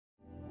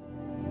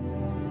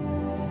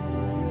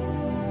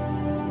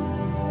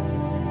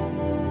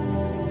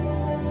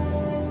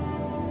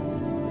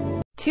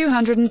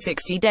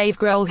260 Dave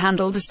Grohl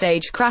handled a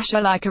stage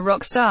crasher like a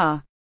rock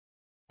star.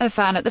 A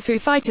fan at the Foo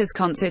Fighters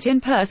concert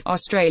in Perth,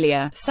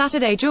 Australia,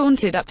 Saturday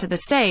jaunted up to the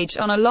stage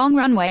on a long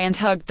runway and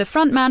hugged the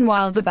frontman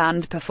while the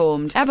band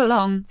performed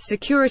Everlong.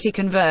 Security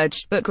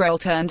converged, but Grohl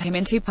turned him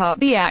into part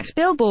the act,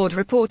 Billboard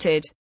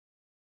reported.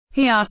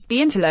 He asked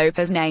the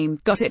interloper's name,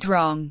 got it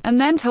wrong,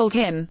 and then told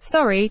him,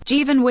 "Sorry,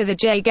 Jeevan with a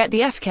J, get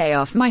the FK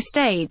off my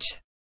stage."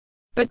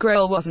 But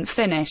Grohl wasn't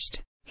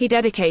finished. He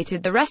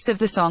dedicated the rest of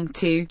the song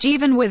to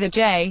Jeevan with a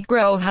J.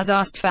 Grohl has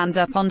asked fans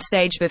up on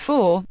stage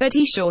before, but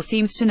he sure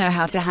seems to know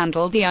how to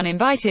handle the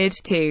uninvited,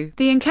 too.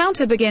 The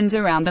encounter begins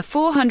around the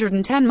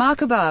 410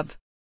 mark above.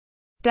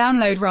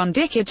 Download Ron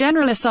Dicker,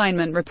 general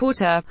assignment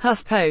reporter,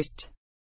 HuffPost.